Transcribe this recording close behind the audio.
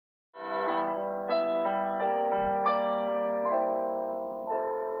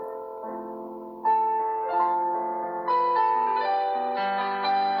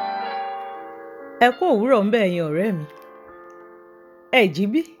Ẹ kú òwúrọ̀ ńbẹ̀ ẹ̀yin ọ̀rẹ́ mi. Ẹ jí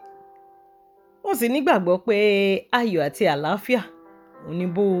bí? Mo sì nígbàgbọ́ pé ayọ̀ àti àlàáfíà òun ní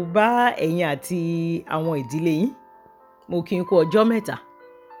bó bá ẹ̀yin àti àwọn ìdílé yín. Mo kí n kú ọjọ́ mẹ́ta.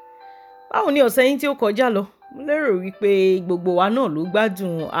 Báwo ni ọ̀sẹ̀ yín tí ó kọjá lọ? Mo lérò wípé gbogbo wa náà ló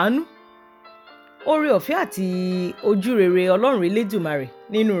gbádùn àánú, oore ọ̀fẹ́ àti ojú rere Ọlọ́run Elédùmarè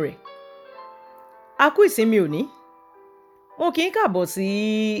nínú rẹ̀. A kú ìsinmi òní. Mo kí n káàbọ̀ sí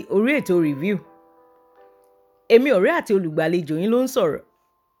orí ètò review. Èmi ọ̀rẹ́ àti olùgbàlejò yín ló ń sọ̀rọ̀.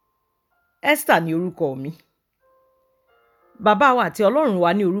 Esther ni orúkọ mi. Bàbá wa àti Ọlọ́run wa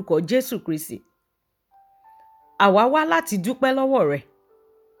ní orúkọ Jésù Kristi. Àwa wá láti dúpẹ́ lọ́wọ́ rẹ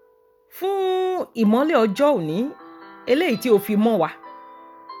fún ìmọ́lẹ̀ ọjọ́ òní eléyìí tí o fi mọ́ wa,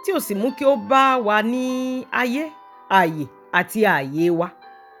 tí o sì mú kí ó bá wa ní ayé, ààyè àti ààyè wa,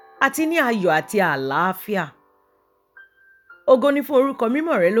 àti ní ayọ̀ àti àlàáfíà. Ògo ni fún orúkọ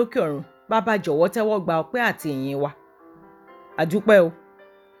mímọ́ rẹ lókè ọ̀run. Bàbá jọ̀wọ́ tẹ́wọ́ gba ọpẹ́ àti ìyìn wa. A dúpẹ́ o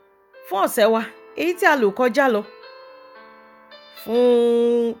fún ọ̀sẹ̀ wa èyí tí a lò kọjá lọ,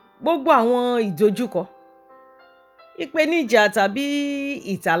 fún gbogbo àwọn ìdojúkọ, ìpèníjà tàbí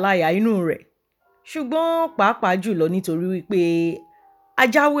ìtàláyà inú rẹ̀, ṣùgbọ́n pàápàá jùlọ nítorí wípé a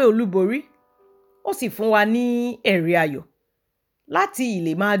jáwé olúborí, ó sì fún wa ní ẹ̀rí ayọ̀ láti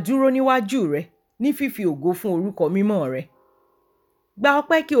lè máa dúró níwájú rẹ ní fífi ògo fún orúkọ mímọ́ rẹ. Gba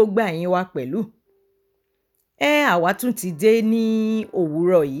ọpẹ́ kí o gba ìyìn wa pẹ̀lú. Àwa tún ti dé ní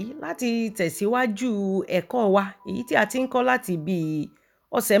òwúrọ̀ yìí láti tẹ̀síwájú ẹ̀kọ́ wa èyí tí a ti ń kọ́ láti bí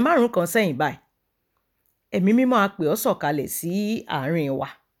ọ̀sẹ̀ 5 kan sẹ́yìn báyìí. Ẹ̀mí mímọ́ á pè ọ́ sọ̀kalẹ̀ sí àárín wa,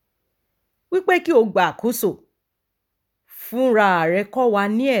 wípé kí o gba àkóso fúnra rẹ, kọ́ wa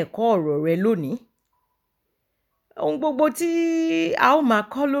ní ẹ̀kọ́ ọ̀rọ̀ rẹ lónìí. Ohun gbogbo tí a ó máa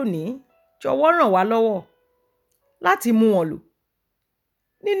kọ́ lónìí, jọ̀wọ́ ràn wá lọ́wọ́ láti mú wọn lò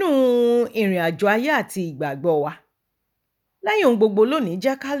nínú ìrìn àjò ayé àti ìgbàgbọ́ wa. Lẹ́yìn ohun gbogbo lónìí,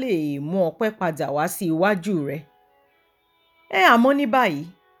 jẹ́ ká lè mú ọpẹ́ padà wá sí iwájú rẹ. Àmọ́ ní báyìí,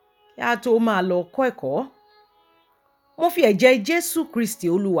 kí a tó máa lọ kọ́ ẹ̀kọ́, mo fi ẹ̀jẹ̀ Jésù Kristi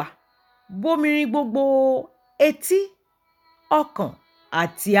Olúwa bomirin gbogbo etí, ọkàn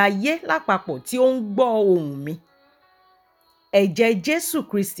àti ayé lápapọ̀ tí ó ń gbọ́ ohùn mi. Ẹ̀jẹ̀ Jésù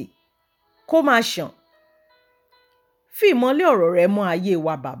Kristi kó máa ṣàn. Fi ìmọ́lẹ̀ ọ̀rọ̀ rẹ mọ́ ayé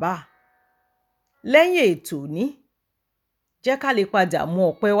wa bàbá. Lẹ́yìn ètò ní, jẹ́ ká lè padà mú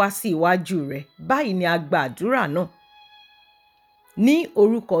ọpẹ́ wá sí iwájú rẹ. Báyìí ni a gba àdúrà náà. Ní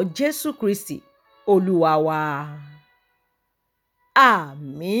orúkọ Jésù Kristi, Olúwa wa.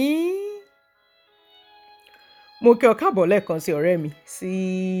 Àmín. Mo kí ọ káàbọ̀ lẹ́ẹ̀kan sí ọ̀rẹ́ mi sí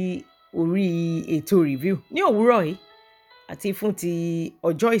orí ètò review ní òwúrọ̀ yìí àti fún ti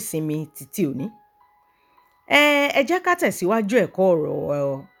ọjọ́ ìsinmi títí òní. Ẹ jẹ́ ká tẹ̀síwájú ẹ̀kọ́ ọ̀rọ̀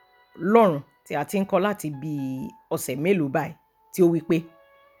Ọlọ́run tí a ti ń kọ́ láti bí ọ̀sẹ̀ mélòó báyìí, tí ó wí pé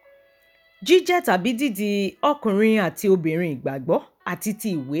jíjẹ́ tàbí dídi ọkùnrin àti obìnrin ìgbàgbọ́ àti ti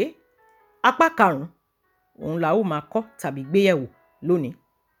ìwé, apá 5 òun la ó máa kọ́ tàbí gbéyẹ̀wò lónìí.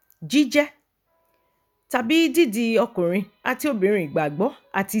 Jíjẹ́ tàbí dídi ọkùnrin àti obìnrin ìgbàgbọ́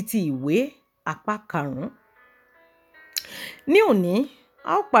àti ti ìwé, apá 5. Ní òní,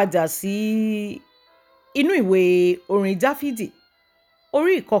 a ó padà sí inú ìwé orin Dáfídì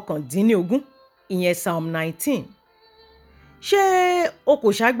orí 19, ìyẹn Psalm 19. Ṣé o kò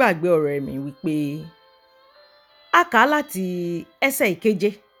ṣàgbàgbé ọ̀rẹ́ mi wípé a kà láti ẹsẹ̀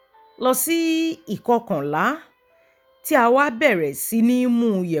 7 lọ sí 11 tí a wá bẹ̀rẹ̀ sí ní mú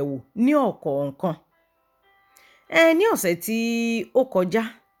yẹ̀wò ní ọ̀kọ̀ọ̀kan. Ní ọ̀sẹ̀ tí ó kọjá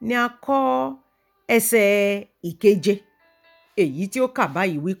ni a kọ́ ẹsẹ̀ 7, èyí tí ó kà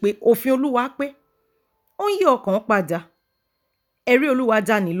báyìí wípé òfin Olúwa pé ó ń yí ọkàn padà, ẹ̀rí Olúwa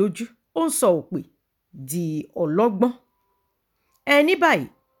dáni lójú, ó ń sọ òpè di ọlọ́gbọ́n. Ní báyìí,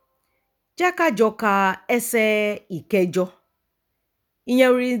 jẹ́ ká jọ ka ẹsẹ̀ 8, ìyẹn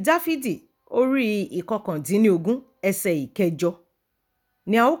orin Dáfídì orí 19, ẹsẹ̀ 8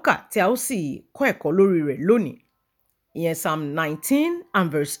 ni a ó kà tí a ó sì kọ́ ẹ̀kọ́ lórí rẹ̀ lónìí. Ìyẹn Psalm 19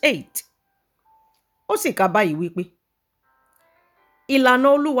 and verse 8. Ó sì kà báyìí wípé ìlànà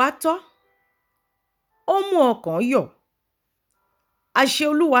Olúwa tọ́, ó mú ọkàn yọ̀. Àṣẹ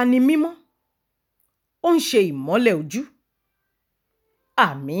Olúwa ni mímọ́, ó ń ṣe ìmọ́lẹ̀ ojú.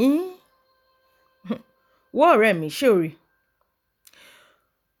 Àmín. Wò ọ̀rẹ́ mi, ṣé o rí?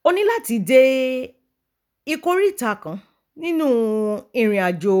 O ní láti dé ìkóríta kan nínú ìrìn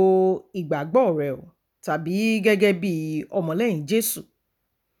àjò ìgbàgbọ́ rẹ o, tàbí gẹ́gẹ́ bí ọmọlẹ́yìn Jésù.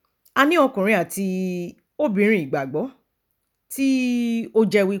 A ní ọkùnrin àti obìnrin ìgbàgbọ́ tí ó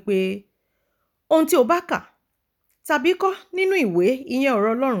jẹ́ wípé ohun tí o bá kà tàbí kọ́ nínú ìwé, ìyẹn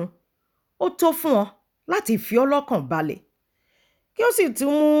ọ̀rọ̀ Ọlọ́run, ó tó fún ọ láti fi ọ́ lọ́kàn balẹ̀ kí ó sì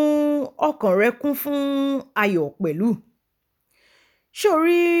tún mú ọkàn rẹ kún fún ayọ̀ pẹ̀lú. Ṣé o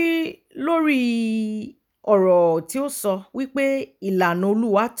rí lórí ọ̀rọ̀ tí ó sọ wípé ìlànà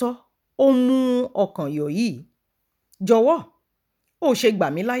Olúwa tọ́, ó mú ọkàn yọ̀ yìí? Jọ̀wọ́, ó ṣe gbà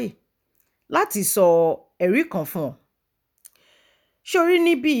mí láyè láti sọ ẹ̀rí kan fún ọ. Ṣé o rí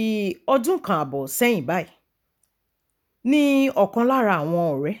ní bí ọdún kan àbọ̀ sẹ́yìn báyìí, ní ọ̀kan lára àwọn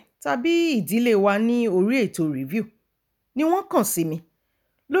ọ̀rẹ́ tàbí ìdílé wa ní orí ètò review ni wọ́n kàn sí mi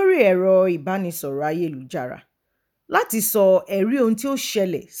lórí ẹ̀rọ ìbánisọ̀rọ̀ ayélujára láti sọ ẹ̀rí ohun tí ó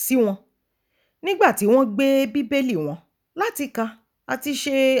ṣẹlẹ̀ sí wọn nígbà tí wọ́n gbé bíbélì wọn láti kà àti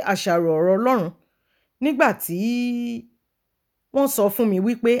ṣe àṣàrò ọ̀rọ̀ Ọlọ́run, nígbà tí wọ́n sọ fún mi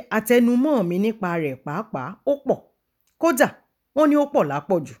wípé àtẹnumọ́ mi nípa rẹ̀ pàápàá ó pọ̀, kódà wọ́n ní ó pọ̀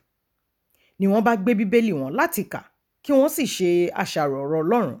lápọ̀jù. Ni wọ́n bá gbé bíbélì wọn láti kà kí wọ́n sì ṣe àṣàrò ọ̀rọ̀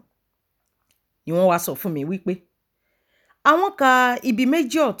Ọlọ́run. Ni wọ́n wá sọ fún mi wípé àwọn ka ibi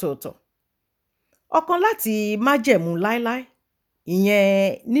méjì ọ̀tọ̀ọ̀tọ̀, ọ̀kan láti májẹ̀mú láéláé,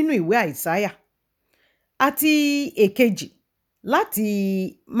 ìyẹn nínú ìwé Àìsáyà, àti èkejì láti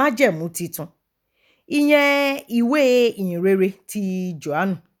májẹ̀mú titun, ìyẹn ìwé ìhìnrere ti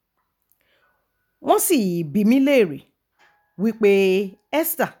Jòhánù. Wọ́n sì bi mí léèrè wípé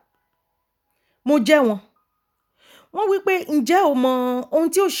Esther, mo jẹ́ wọn. Wọ́n wípé ǹjẹ́ o mọ ohun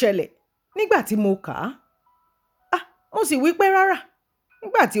tí ó ṣẹlẹ̀ nígbà tí mo kà á? Mo sì wípé rárá,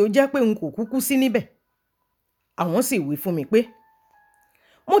 nígbà tí ó jẹ́ pé n kò kúkú sí níbẹ̀. Àwọn sì wí fún mi pé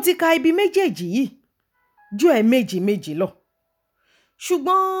mo ti ka ibi méjèèjì yìí ju ẹ̀ẹ̀méjì méjì lọ,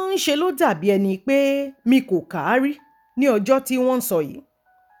 ṣùgbọ́n ńṣe ló dàbí ẹni pé mi kò kà á rí ní ọjọ́ tí wọ́n ń sọ yìí,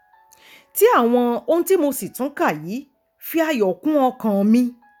 tí àwọn ohun tí mo sì tún kà yìí fi ayọ̀ kún ọkàn mi.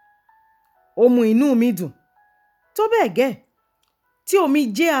 Ó mú inú mi dùn tó bẹ́ẹ̀ gẹ́ tí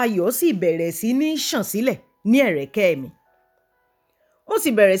omijé ayọ̀ sì bẹ̀rẹ̀ sí ní ṣàn sílẹ̀ ní ẹ̀rẹ̀kẹ́ mi. Mo sì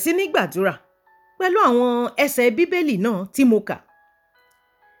bẹ̀rẹ̀ sí ní gbàdúrà pẹ̀lú àwọn ẹsẹ̀ bíbélì náà tí mo kà.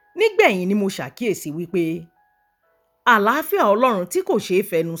 Nígbẹ̀yìn ni mo ṣàkíyèsí wípé àlàáfíà Ọlọ́run tí kò ṣeé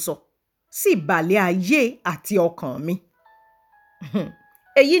fẹnu sọ sì balẹ̀ ayé àti ọkàn mi.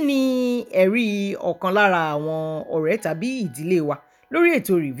 Èyí ni ẹ̀rí ọ̀kan lára àwọn ọ̀rẹ́ tàbí ìdílé wa lórí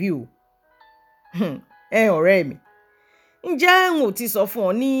ètò review. Ọ̀rẹ́ mi, ǹjẹ́ n ò ti sọ fún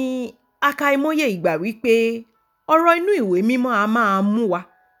ọ ní àkàìmọye ìgbà wípé ọ̀rọ̀ inú ìwé mímọ́ a máa mú wa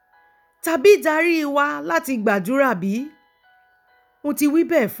tàbí darí wa láti gbàdúrà bí? Mo ti wí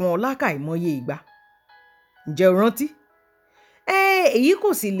bẹ́ẹ̀ fún ọ lákàìmọye ìgbà. Ǹjẹ́ o rántí? Èyí kò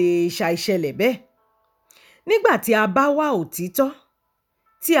sì lè ṣàìṣẹlẹ̀ bẹ́ẹ̀. Nígbà tí a bá wá òtítọ́,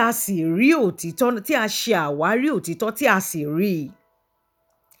 tí a sì rí òtítọ́, tí a ṣe àwárí òtítọ́ tí a sì rí i,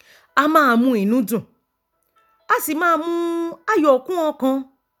 a máa mú inú dùn, a sì máa mú ayọ̀ kún ọkàn.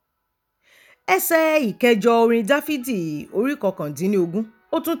 Ẹsẹ̀ ìkẹjọ orin Dáfídì orí 19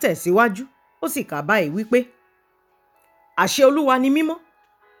 ó tún tẹ̀síwájú, ó sì kà báyìí wípé àṣẹ Olúwa ni mímọ́,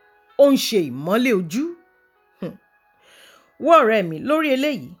 ó ń ṣe ìmọ́lẹ̀ ojú. Wò ọ̀rẹ́ mi, lórí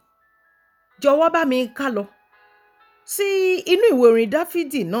eléyìí, jọ̀wọ́ bá mi ká lọ sí inú ìwé orin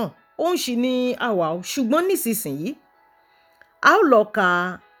Dáfídì náà. Ó ń ṣí ní àwà o, ṣùgbọ́n nísinsìnyí a ó lọ ka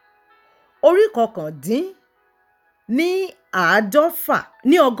orí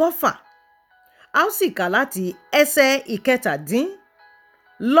 119 a ó sì kà láti ẹsẹ̀ 17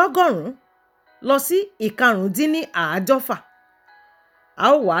 lọ sí 150. A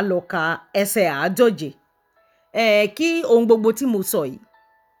ó wá lọ ka ẹsẹ̀ 140. Kí ohun gbogbo tí mo sọ yìí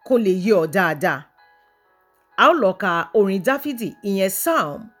kó lè yé ọ dáadáa. A ó lọ ka orin Dáfídì, ìyẹn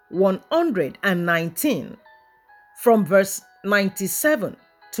Psalm 119 from verse 97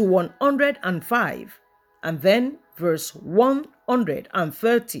 to 105 and then verse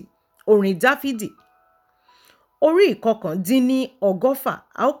 130. Orin Dáfídì orí 119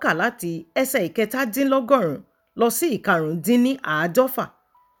 a ó kà láti ẹsẹ̀ 17 lọ sí 150.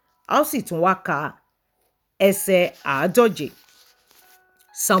 A ó sì tún wá ka ẹsẹ̀ 140.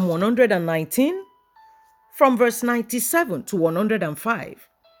 Psalm 119 from verse 97 to 105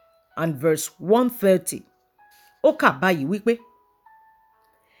 and verse 130. Ó kà báyìí wípé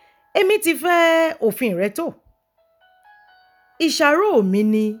èmi ti fẹ́ òfin rẹ tó, ìṣàrò mi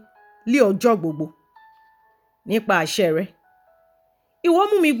ni lí ọjọ́ gbogbo. Nípa àṣẹ rẹ, ìwọ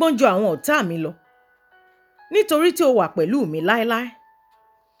mú mi gbọ́n ju àwọn ọ̀tá mi lọ, nítorí tí o wà pẹ̀lú mi láéláé.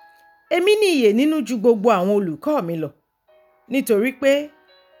 Èmi ní ìyè nínú ju gbogbo àwọn olùkọ́ mi lọ, nítorí pé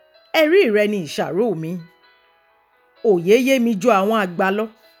ẹ̀rí rẹ ni ìṣàrò mi. Òye yé mi ju àwọn àgbà lọ,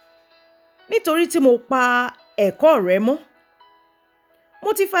 nítorí tí mo pa ẹ̀kọ́ rẹ mọ́. Mo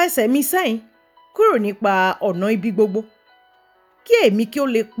ti fa ẹsẹ̀ mi sẹ́yìn kúrò nípa ọ̀nà ibi gbogbo, kí èmi kí ó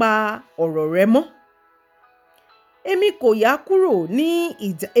lè pa ọ̀rọ̀ rẹ mọ́. Èmi kò yà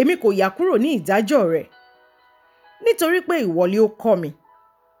kúrò ní ìdájọ́ rẹ, nítorí pé ìwọ ni ó kọ́ mi.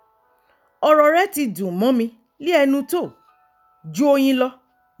 Ọ̀rọ̀ rẹ ti dùn mọ́ mi lé ẹnu tó, ju oyin lọ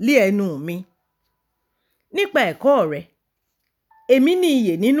lé ẹnu mi. Nípa ẹ̀kọ́ rẹ, èmi ní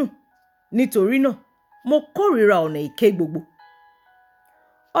iyè nínú, nítorí náà mo kórìíra ọ̀nà èké gbogbo.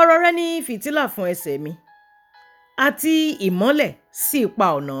 Ọ̀rọ̀ rẹ ní fìtílà fún ẹsẹ̀ mi, àti ìmọ́lẹ̀ sí ipa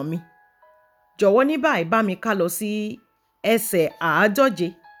ọ̀nà mi. Jọ̀wọ́ ní báyìí bá mi ká lọ sí ẹsẹ̀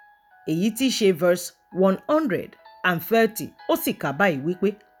 140, èyí tí í ṣe verse 130. Ó sì kà báyìí wípé,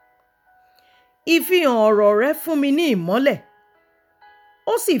 ìfihàn ọ̀rọ̀ rẹ fún mi ní ìmọ́lẹ̀,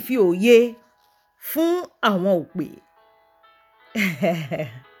 ó sì fi òye fún àwọn òpè.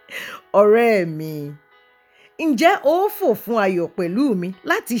 Ọ̀rẹ́ mi, ǹjẹ́ o fò fún ayọ̀ pẹ̀lú mi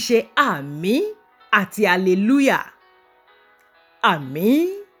láti ṣe àmín àti hallelujah? Àmín,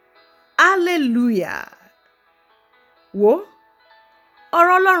 hallelujah. Wò,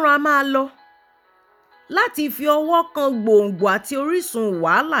 ọ̀rọ̀ Ọlọ́run a máa lọ láti fi ọwọ́ kan gbòǹgbò àti orísun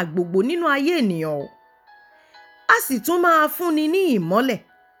wàhálà gbogbo nínú ayé ènìyàn o. A sì tún máa fúnni ní ìmọ́lẹ̀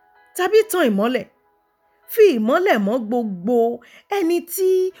tàbí tan ìmọ́lẹ̀, fi ìmọ́lẹ̀ mọ́ gbogbo ẹni tí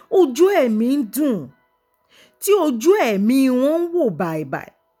ojú ẹ̀mí ń dùn, tí ojú ẹ̀mí wọn ń wò bàìbàì,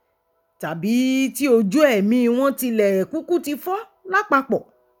 tàbí tí ojú ẹ̀mí wọn tilẹ̀ kúkú ti fọ́ lápapọ̀.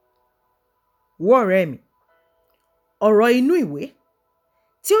 Wò ọ̀rẹ́ mi, ọ̀rọ̀ inú ìwé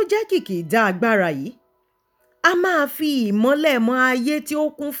tí ó jẹ́ kìkìdá agbára yìí a máa fi ìmọ́lẹ̀ mọ́ ayé tí ó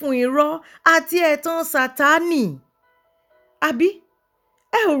kún fún irọ́ àti ẹ̀tàn Sátánì. Àbí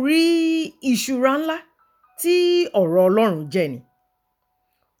ẹ ò rí ìṣúra ńlá tí ọ̀rọ̀ Ọlọ́run jẹ́ ni?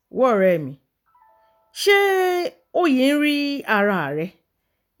 Wò ọ̀rẹ́ mi, ṣé o yìí ń rí ara rẹ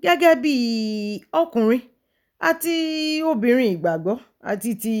gẹ́gẹ́ bí ọkùnrin àti obìnrin ìgbàgbọ́ àti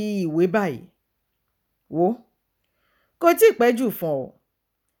ti ìwé báyìí? Wò, kò tí ì pẹ́ jù fún ọ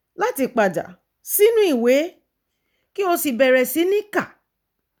láti padà sínú ìwé kí o sì bẹ̀rẹ̀ sí ní kà,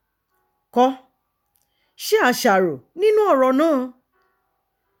 kọ́, ṣe àṣàrò nínú ọ̀rọ̀ náà.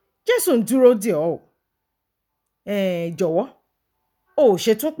 Jésù ń dúró dè ọ́ o. Jọ̀wọ́, o ò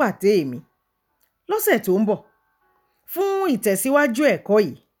ṣe tún pàdé mi lọ́sẹ̀ tó ń bọ̀ fún ìtẹ̀síwájú ẹ̀kọ́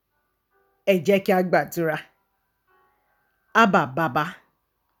yìí. Ẹ jẹ́ kí a gbàdúrà. Ábà Baba,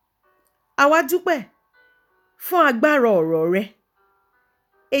 àwa dúpẹ́ fún agbára ọ̀rọ̀ rẹ,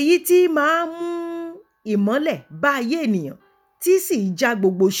 èyí tí máa ń mú ìmọ́lẹ̀ bá ayé ènìyàn tí sì já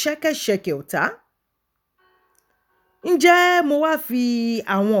gbogbo ṣẹ́kẹ́ṣẹkẹ̀ ọ̀tá. Ǹjẹ́ mo wá fi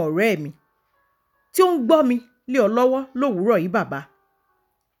àwọn ọ̀rẹ́ mi tí ó ń gbọ́ mi lé ọ lọ́wọ́ lówùúrọ̀ yìí bàbá.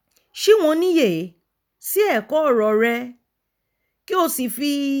 Ṣí wọn níyè sí ẹ̀kọ́ ọ̀rọ̀ rẹ, kí o sì fi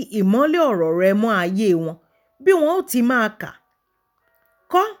ìmọ́lẹ̀ ọ̀rọ̀ rẹ mọ́ ayé wọn bí wọn ó ti máa kà,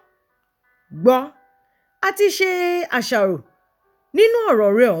 kọ́, gbọ́ àti ṣe àṣàrò nínú ọ̀rọ̀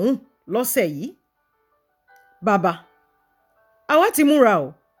rẹ ọ̀hún lọ́sẹ̀ yìí. Bàbá, àwa ti múra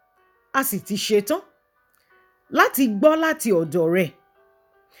o, a sì ti ṣetán láti gbọ́ láti ọ̀dọ̀ rẹ.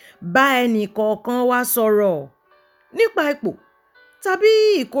 Bá ẹnì kọ̀ọ̀kan wa sọ̀rọ̀ nípa ipò tàbí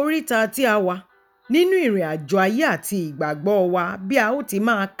ìkóríta tí a wà nínú ìrìn àjò ayé àti ìgbàgbọ́ wa, bí a ó ti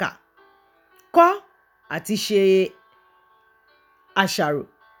máa kà, kọ́ àti ṣe àṣàrò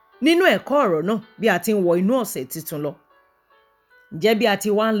nínú ẹ̀kọ́ ọ̀rọ̀ náà bí a ti ń wọ inú ọ̀sẹ̀ tuntun lọ. Ǹjẹ́ bí a ti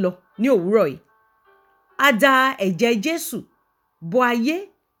wá ń lọ ní òwúrọ̀ yìí, a da ẹ̀jẹ̀ Jésù bo ayé,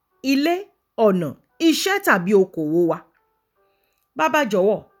 ilé, ọ̀nà, iṣẹ́ tàbí okòwò wa. Bàbá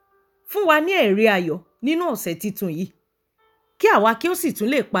jọ̀wọ́, fún wa ní ẹ̀rí ayọ̀ nínú ọ̀sẹ̀ tuntun yìí, kí àwa kí ó sì tún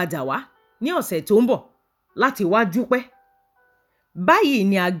lè padà wá ní ọ̀sẹ̀ tó ń bọ̀ láti wá dúpẹ́. Báyìí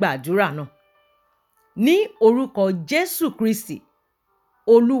ni a gba àdúrà náà ní orúkọ Jésù Kristi,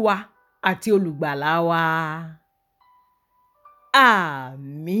 Olúwa àti Olùgbàlà wa.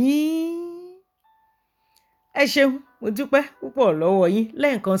 Àmín. Ẹ ṣeun, mo dúpẹ́ púpọ̀ lọ́wọ́ yín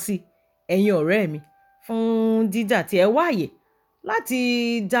lẹ́ẹ̀kan sí ẹ̀yin ọ̀rẹ́ mi fún dídà tí ẹ wáyè láti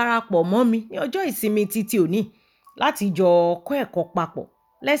darapọ̀ mọ́ mi ní ọjọ́ ìsinmi títí òní láti jọ kọ́ ẹ̀kọ́ papọ̀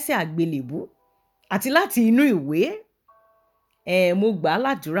lẹ́sẹ̀ àgbélébú àti láti inú ìwé. Mo gbà á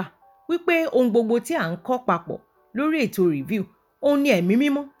ládùúrà wípé ohun gbogbo tí à ń kọ́ papọ̀ lórí ètò review, òun ni ẹ̀mí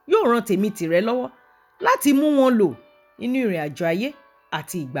mímọ́ yóò ran tèmi tìrẹ lọ́wọ́ láti mú wọn lò nínú ìrìn àjò ayé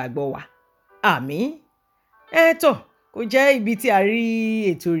àti ìgbàgbọ́ wa. Àmín. Tọ́, kò jẹ́ ibi tí a rí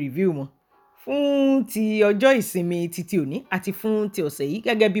ètò review mọ́ fún ti ọjọ́ ìsinmi títí òní àti fún ti ọ̀sẹ̀ yìí.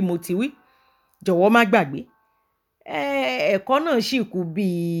 Gẹ́gẹ́ bí mo ti wí, jọ̀wọ́ má gbàgbé, ẹ̀kọ́ náà ṣì kù bí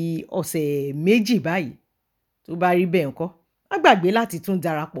ọ̀sẹ̀ méjì báyìí. Tó bá rí bẹ́ẹ̀ ńkọ́, má gbàgbé láti tún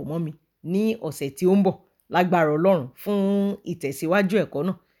darapọ̀ mọ́ mi ní ọ̀sẹ̀ tí ó ń bọ̀ lágbára Ọlọ́run fún ìtẹ̀síwájú ẹ̀kọ́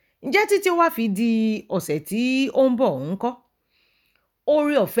náà. Ǹjẹ́ títí ó wá fi di ọ̀sẹ̀ tí ó ń bọ̀ ńkọ́?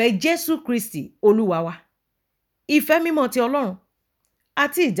 Oore ọ̀fẹ́ Jésù Kristi Olúwa wa, ìfẹ́ mímọ́ ti Ọlọ́run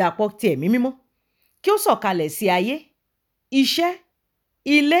àti ìdàpọ̀ ti ẹ̀mí mímọ́ kí ó sọ̀kalẹ̀ sí ayé, iṣẹ́,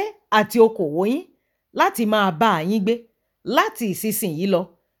 ilé àti okòwò yín láti máa bá yín gbé láti ìsinsìnyí lọ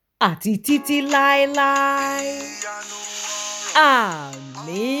àti títí láéláé.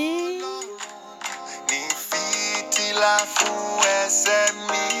 Àmín. Ní fìtílà fún ẹsẹ̀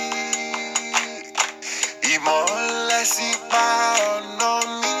mi, ìmọ́lẹ̀ sípa ọ̀nà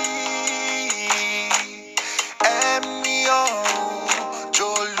mi. Ẹ̀mí ọ̀run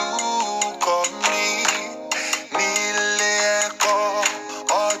jolúkọ mi nílé ẹ̀kọ́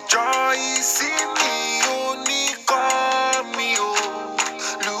ọjọ́ ìsinmi oníkọ́ mi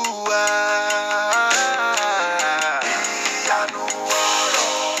Olúwa. Ìyanu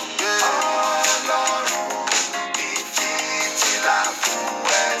ọ̀rọ̀ Ọlọ́run ní fìtílà fún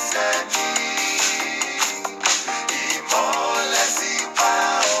ẹsẹ̀ mi, ìmọ́lẹ̀ sípa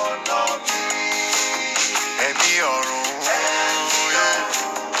ọ̀nà mi. Ẹ̀mí ọ̀run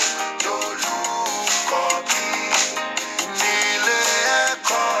lolúkọ mi nílé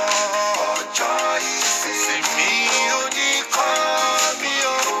ẹ̀kọ́ ọjọ́ ìsinmi oníkọ́ mi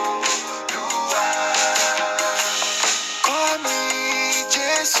Olúwa. Kọ́ mi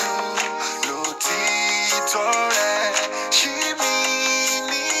Jésù lòtítọ́ rẹ̀, ṣí mi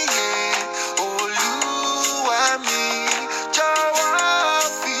níyè Olúwa mi, jọ̀wọ́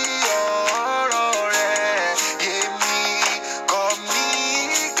fi ọ̀rọ̀ rẹ̀ yé mi, kọ́ mi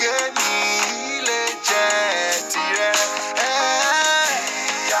kémi lè jẹ́ tirẹ̀.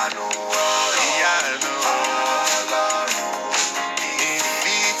 Ìyanu Ọlọ́run ní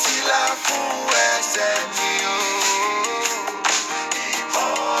fìtílà fún ẹsẹ̀ mi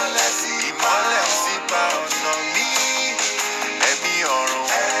ìmọ́lẹ̀ sípa ọ̀nà mi. Ẹ̀mí ọ̀run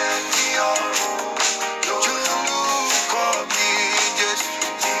jolúkọ mi Jésù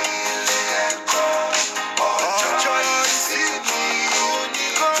nílé ẹ̀kọ́ ọjọ́ ìsinmi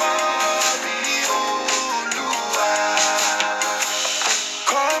oníkọ́ mi Olúwa.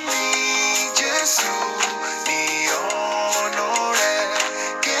 Kọ́ mi Jésù ní ọ̀nà rẹ̀,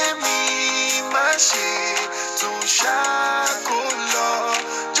 kémi má ṣe tún ṣáko lọ,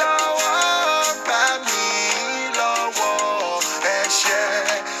 jọ̀wọ́ gbà mí lọ́wọ́ ẹ̀ṣẹ̀,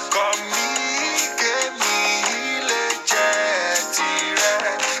 kọ́ mi kémi lè jẹ́ tirẹ̀.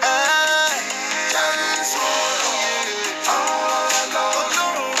 Jésù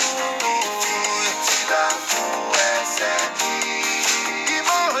Ọlọ́run ní fìtílà fún ẹsẹ̀ mi,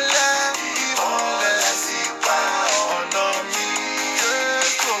 ìmọ́lẹ̀ sípa ọ̀nà mi.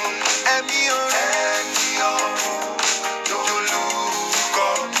 Jésù ẹ̀mí ọ̀run jolúkọ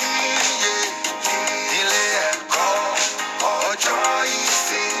mi nílé ẹ̀kọ́ ọjọ́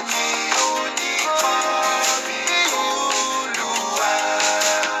ìsinmi oníkọ́ mi Olúwa.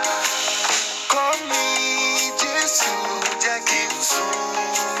 Kọ́ mi Jésù, jẹ́ kí n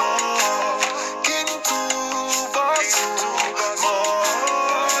súnmọ́ ọ, kí n túbọ̀ súnmọ́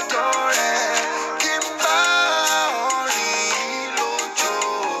ọ̀dọ̀ rẹ, kí n bá ọ rìn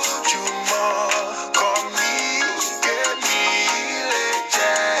lójoojúmọ́, kọ́ mi kémi lè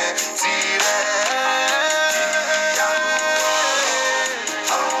jẹ́ tirẹ̀.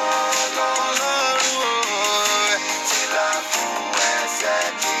 Ọlọ́run fìtílà fún ẹsẹ̀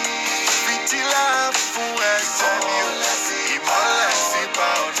mi, fìtílà fún ẹsẹ̀ mi, ìmọ́lẹ̀ sípa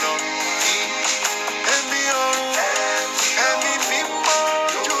ọ̀nà mi. Ẹ̀mí ọ̀run ẹ̀mí mímọ́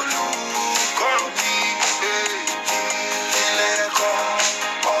jolúkọ mi nílé ẹ̀kọ́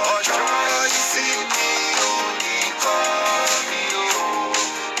ọjọ́ ìsinmi oníkọ́ mi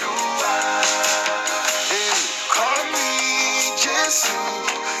Olúwa. Kọ́ mi Jésù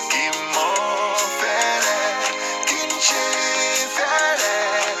kí n mọ̀ fẹ́rẹ̀, kí n ṣe fẹ́rẹ̀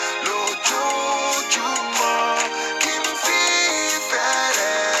lójoojúmọ́, kí n fi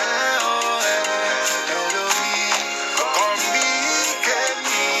fẹ́rẹ̀ hàn ẹlòmí, kọ́ mi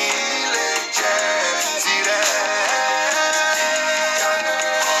kémi lè jẹ́ tirẹ̀.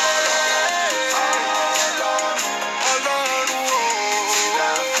 Ọlọ́run fìtílà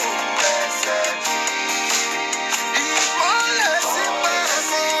fún ẹsẹ̀ mi, ìmọ́lẹ̀ sípa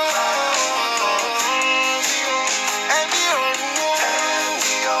ọ̀nà mi. Ẹ̀mí ọ̀run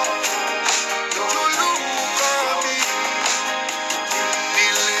jolúkọ mi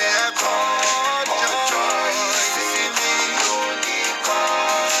nílé ẹ̀kọ́ ọjọ́ ìsinmi oníkọ́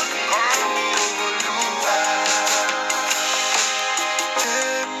mi Olúwa.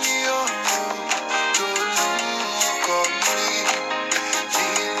 Ẹ̀mí ọ̀run jolúkọ mi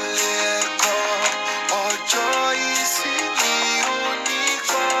nílé ẹ̀kọ́ ọjọ́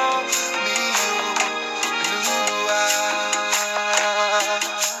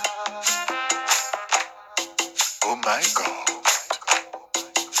Oh my God.